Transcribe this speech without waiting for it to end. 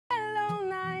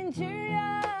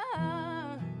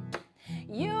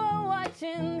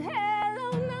watching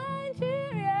Hello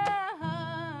Nigeria.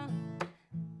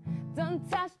 Don't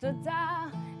touch the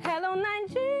dial. Hello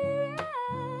Nigeria.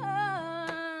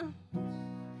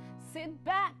 Sit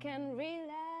back and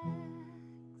relax.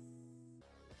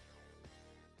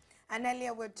 And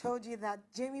earlier we told you that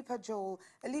Jamie Pajoel,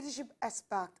 a leadership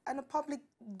expert and a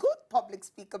good public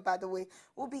speaker, by the way,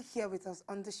 will be here with us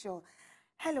on the show.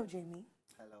 Hello, Jamie.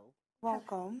 Hello.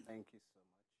 Welcome. Thank you so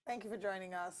much. Thank you for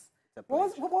joining us. It's a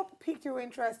pleasure. What piqued your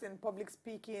interest in public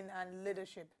speaking and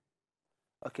leadership?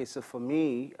 Okay, so for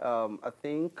me, I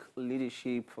think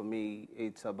leadership for me,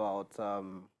 it's about,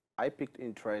 I picked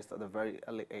interest at a very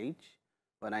early age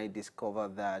when I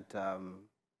discovered that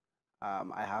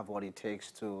I have what it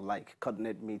takes to like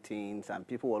coordinate meetings, and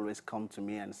people always come to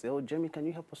me and say, oh, Jamie, can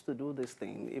you help us to do this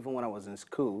thing? Even when I was in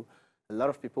school, a lot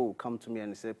of people will come to me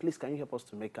and say, please, can you help us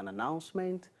to make an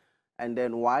announcement? And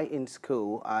then while in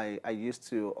school, I used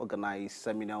to organize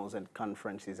seminars and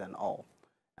conferences and all.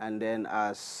 And then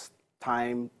as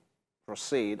time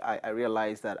proceed, I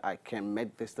realized that I can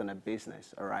make this in a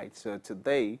business, all right? So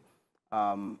today,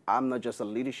 I'm not just a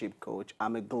leadership coach,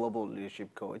 I'm a global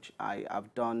leadership coach.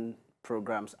 I've done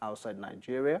programs outside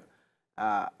Nigeria.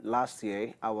 Last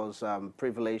year, I was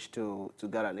privileged to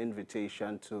get an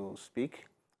invitation to speak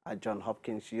at Johns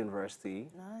Hopkins University.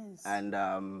 Nice. And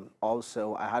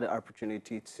also, I had the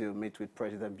opportunity to meet with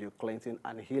President Bill Clinton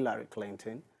and Hillary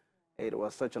Clinton. It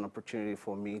was such an opportunity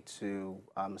for me to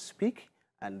speak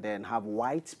and then have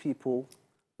white people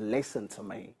listen to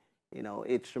me. You know,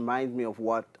 it reminds me of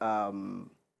what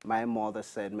my mother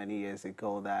said many years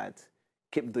ago, that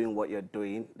keep doing what you're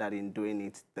doing, that in doing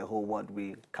it, the whole world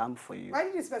will come for you. Why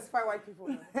did you specify white people?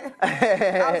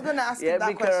 I was going to ask you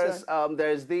that question. Because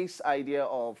there's this idea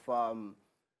of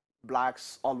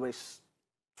blacks always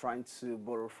trying to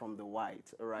borrow from the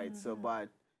white, right? So, but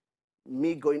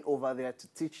me going over there to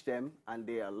teach them, and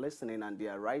they are listening and they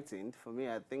are writing, for me,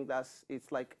 I think it's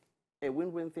like a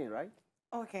win-win thing, right?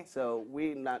 Okay. So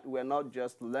we're not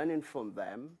just learning from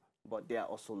them, but they are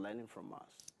also learning from us.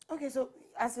 Okay, so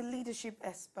as a leadership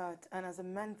expert and as a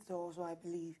mentor also, I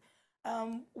believe,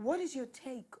 what is your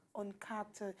take on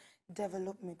character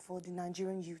development for the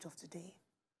Nigerian youth of today?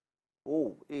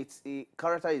 Oh,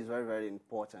 character is very, very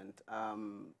important.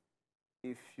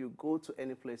 If you go to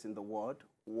any place in the world,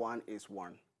 one is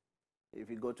one. If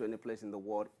you go to any place in the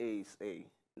world, A is A.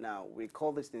 Now, we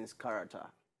call these things character.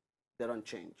 They don't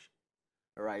change.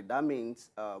 All right, that means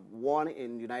one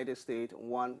in the United States,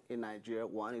 one in Nigeria,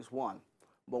 one is one.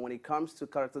 But when it comes to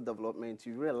character development,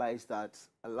 you realize that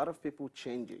a lot of people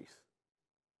changes,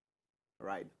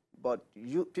 right? But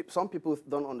some people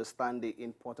don't understand the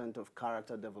importance of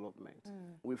character development.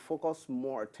 We focus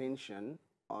more attention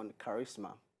on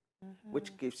charisma,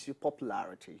 which gives you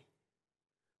popularity.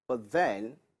 But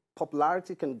then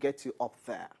popularity can get you up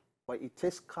there, but it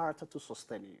takes character to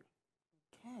sustain you.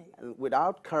 Okay. And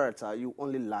without character, you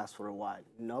only last for a while.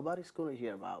 Nobody's going to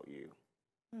hear about you.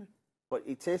 But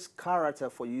it takes character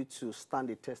for you to stand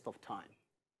the test of time.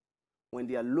 When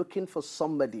they are looking for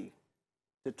somebody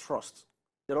to trust,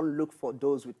 they don't look for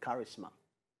those with charisma.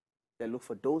 They look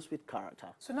for those with character.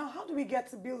 So now how do we get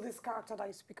to build this character that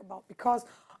you speak about? Because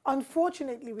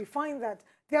unfortunately, we find that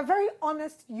they are very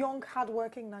honest, young,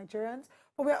 hardworking Nigerians,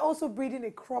 but we're also breeding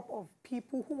a crop of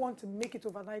people who want to make it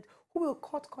overnight, who will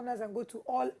cut corners and go to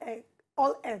all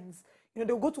ends. You know,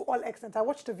 they'll go to all extent. I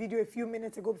watched a video a few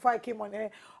minutes ago before I came on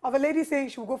air of a lady saying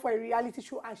she will go for a reality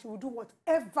show and she will do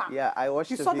whatever. Yeah, I watched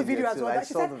the video. You saw the video as well. I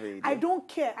saw the video. I don't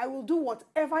care. I will do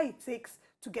whatever it takes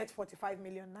to get 45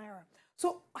 million naira.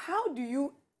 So how do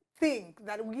you think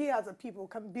that we as a people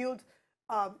can build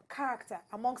character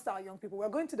amongst our young people? We're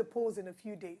going to the polls in a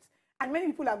few days, and many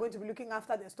people are going to be looking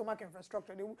after their stomach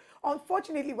infrastructure.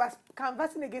 Unfortunately, we're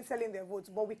canvassing against selling their votes,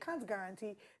 but we can't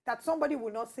guarantee that somebody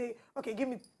will not say, okay, give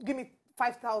me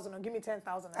 5,000 or give me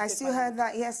 10,000. I still heard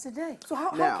that yesterday. So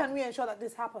how can we ensure that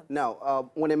this happens?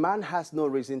 Now, when a man has no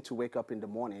reason to wake up in the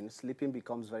morning, sleeping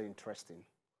becomes very interesting.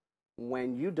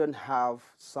 When you don't have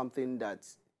something that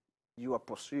you are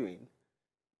pursuing,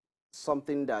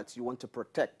 something that you want to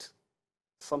protect,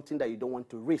 something that you don't want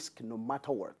to risk no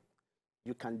matter what,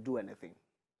 you can do anything.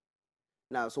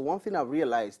 Now, so one thing I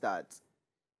realized that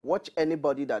watch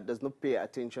anybody that does not pay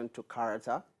attention to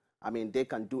character. I mean, they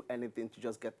can do anything to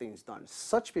just get things done.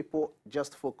 Such people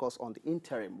just focus on the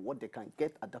interim, what they can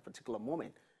get at that particular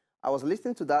moment. I was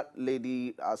listening to that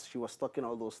lady as she was talking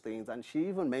all those things, and she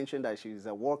even mentioned that she's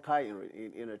a worker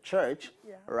in a church,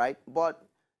 right? But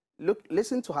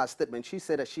listen to her statement. She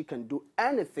said that she can do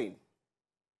anything.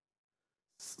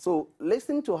 So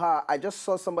listening to her, I just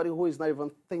saw somebody who is not even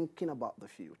thinking about the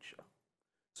future.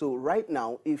 So right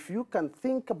now, if you can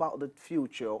think about the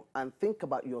future and think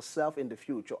about yourself in the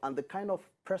future and the kind of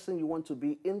person you want to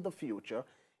be in the future,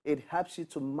 it helps you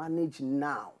to manage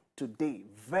now, today,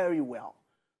 very well.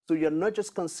 So you're not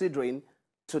just considering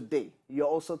today, you're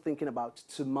also thinking about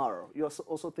tomorrow. You're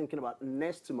also thinking about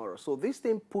next tomorrow. So this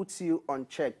thing puts you on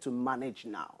check to manage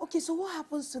now. Okay, so what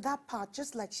happens to that part,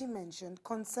 just like she mentioned,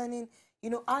 concerning, you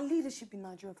know, our leadership in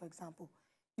Nigeria, for example?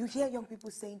 You hear young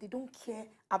people saying they don't care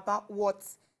about what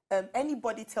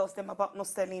anybody tells them about not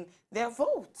selling their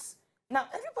votes. Now,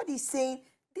 everybody's saying,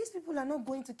 these people are not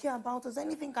going to care about us.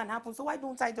 Anything can happen, so why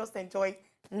don't I just enjoy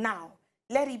now?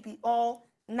 Let it be all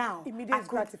now. Immediate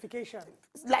gratification.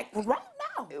 Like right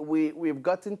now. We've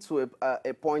gotten to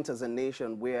a point as a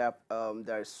nation where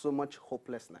there is so much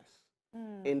hopelessness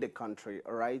in the country,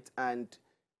 all right? And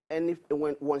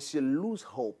once you lose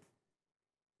hope,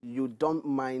 you don't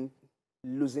mind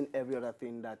losing every other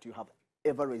thing that you have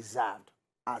ever reserved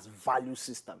as value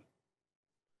system.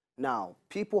 Now,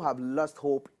 people have lost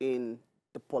hope in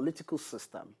the political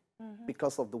system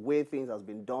because of the way things have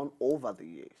been done over the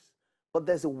years. But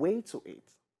there's a way to it.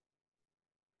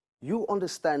 You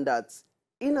understand that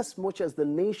in as much as the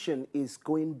nation is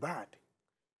going bad,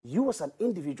 you as an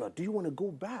individual, do you want to go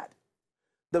bad?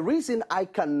 The reason I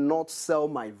cannot sell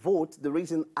my vote, the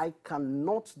reason I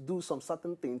cannot do some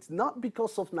certain things, not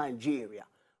because of Nigeria,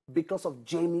 because of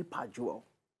Jamie Pajoel.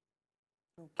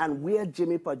 Okay. And where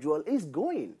Jamie Pajoel is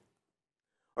going.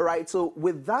 All right, so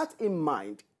with that in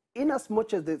mind, in as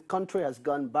much as the country has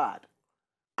gone bad,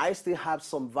 I still have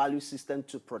some value system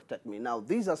to protect me. Now,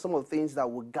 these are some of the things that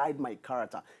will guide my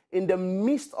character. In the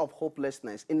midst of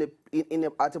hopelessness,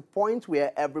 at a point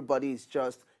where everybody is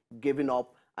just giving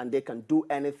up and they can do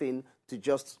anything to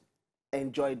just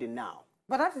enjoy the now.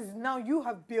 But that is now you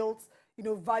have built, you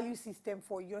know, value system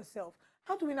for yourself.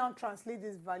 How do we now translate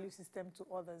this value system to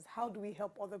others? How do we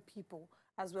help other people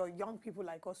as well, young people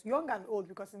like us, young and old,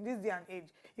 because in this day and age,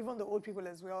 even the old people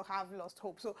as well have lost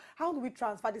hope. So how do we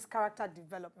transfer this character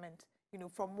development, you know,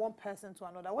 from one person to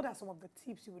another? What are some of the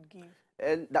tips you would give?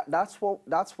 And that's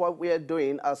what we are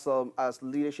doing as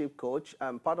leadership coach.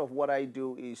 And part of what I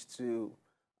do is to,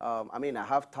 I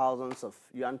have thousands of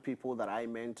young people that I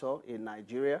mentor in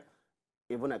Nigeria,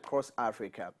 even across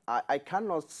Africa. I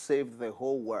cannot save the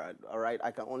whole world, all right?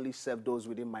 I can only save those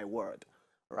within my word,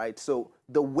 right? So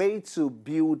the way to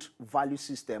build value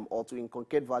system or to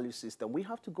inculcate value system, we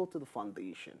have to go to the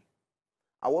foundation.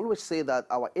 I always say that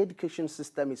our education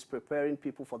system is preparing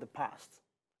people for the past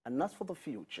and not for the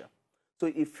future.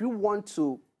 So if you want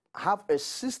to have a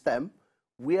system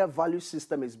where value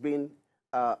system is being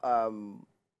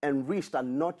enriched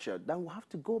and nurtured, then we'll have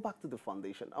to go back to the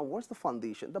foundation. And what's the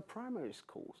foundation? The primary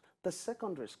schools, the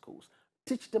secondary schools.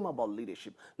 Teach them about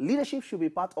leadership. Leadership should be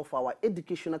part of our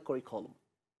educational curriculum.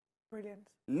 Brilliant.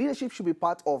 Leadership should be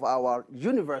part of our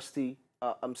university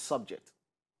subject.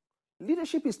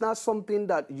 Leadership is not something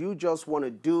that you just want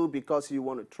to do because you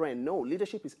want to train. No,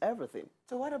 leadership is everything.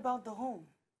 So what about the home?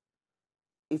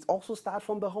 It also starts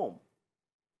from the home.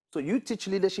 So you teach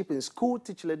leadership in school,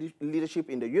 teach leadership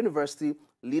in the university,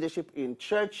 leadership in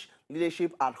church,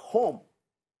 leadership at home.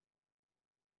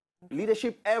 Okay.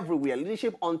 Leadership everywhere,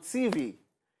 leadership on TV.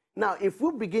 Now, if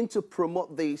we begin to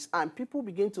promote this and people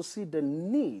begin to see the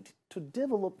need to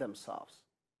develop themselves,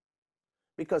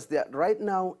 because right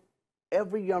now,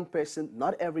 every young person,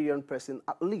 not every young person,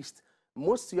 at least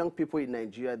most young people in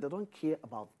Nigeria, they don't care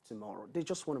about tomorrow. They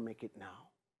just want to make it now.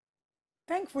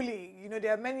 Thankfully, you know,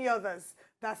 there are many others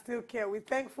that still care. We're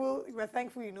thankful,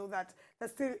 you know, that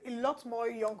there's still a lot more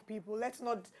young people. Let's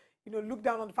not, you know, look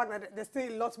down on the fact that there's still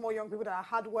a lot more young people that are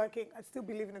hardworking and still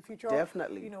believe in the future.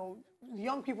 Definitely. You know,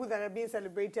 young people that are being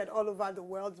celebrated all over the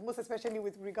world, most especially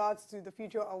with regards to the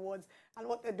Future Awards and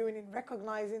what they're doing in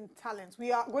recognizing talents.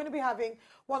 We are going to be having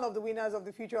one of the winners of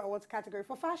the Future Awards category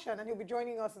for fashion, and he'll be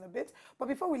joining us in a bit. But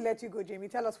before we let you go, Jamie,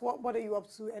 tell us what are you up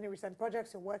to? Any recent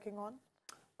projects you're working on?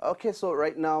 Okay, so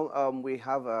right now we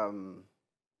have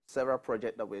several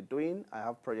projects that we're doing. I have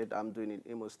a project I'm doing in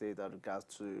Imo State that regards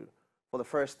to, for the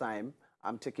first time,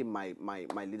 I'm taking my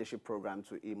leadership program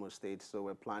to Imo State. So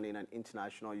we're planning an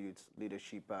international youth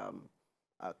leadership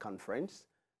conference.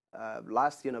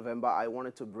 Last year, November, I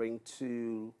wanted to bring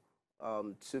two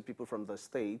people from the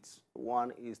States.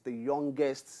 One is the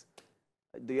youngest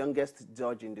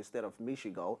judge in the state of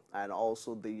Michigan, and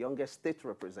also the youngest state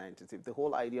representative. The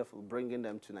whole idea of bringing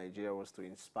them to Nigeria was to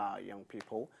inspire young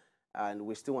people, and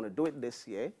we still want to do it this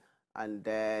year. And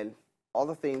then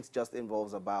other things just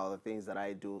involves about the things that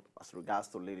I do as regards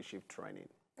to leadership training.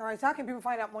 All right, so how can people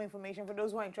find out more information for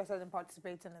those who are interested in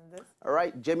participating in this? All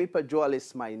right, Jamie Pajoel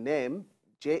is my name,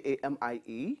 Jamie.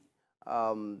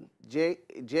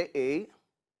 J-A,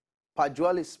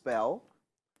 Pajoel is spelled,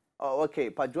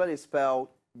 Pajoel is spelled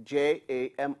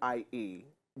J-A-M-I-E.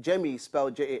 Jamie is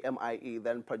spelled J-A-M-I-E,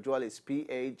 then Pajoel is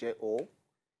P-A-J-O-E-L.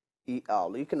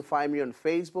 You can find me on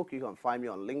Facebook, you can find me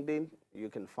on LinkedIn, you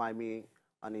can find me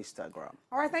on Instagram.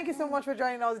 All right, thank you so much for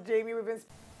joining us, Jamie.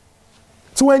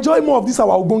 To enjoy more of these our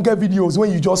Ogbonge videos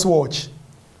when you just watch,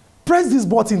 press this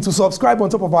button to subscribe on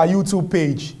top of our YouTube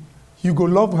page. You go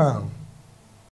love am.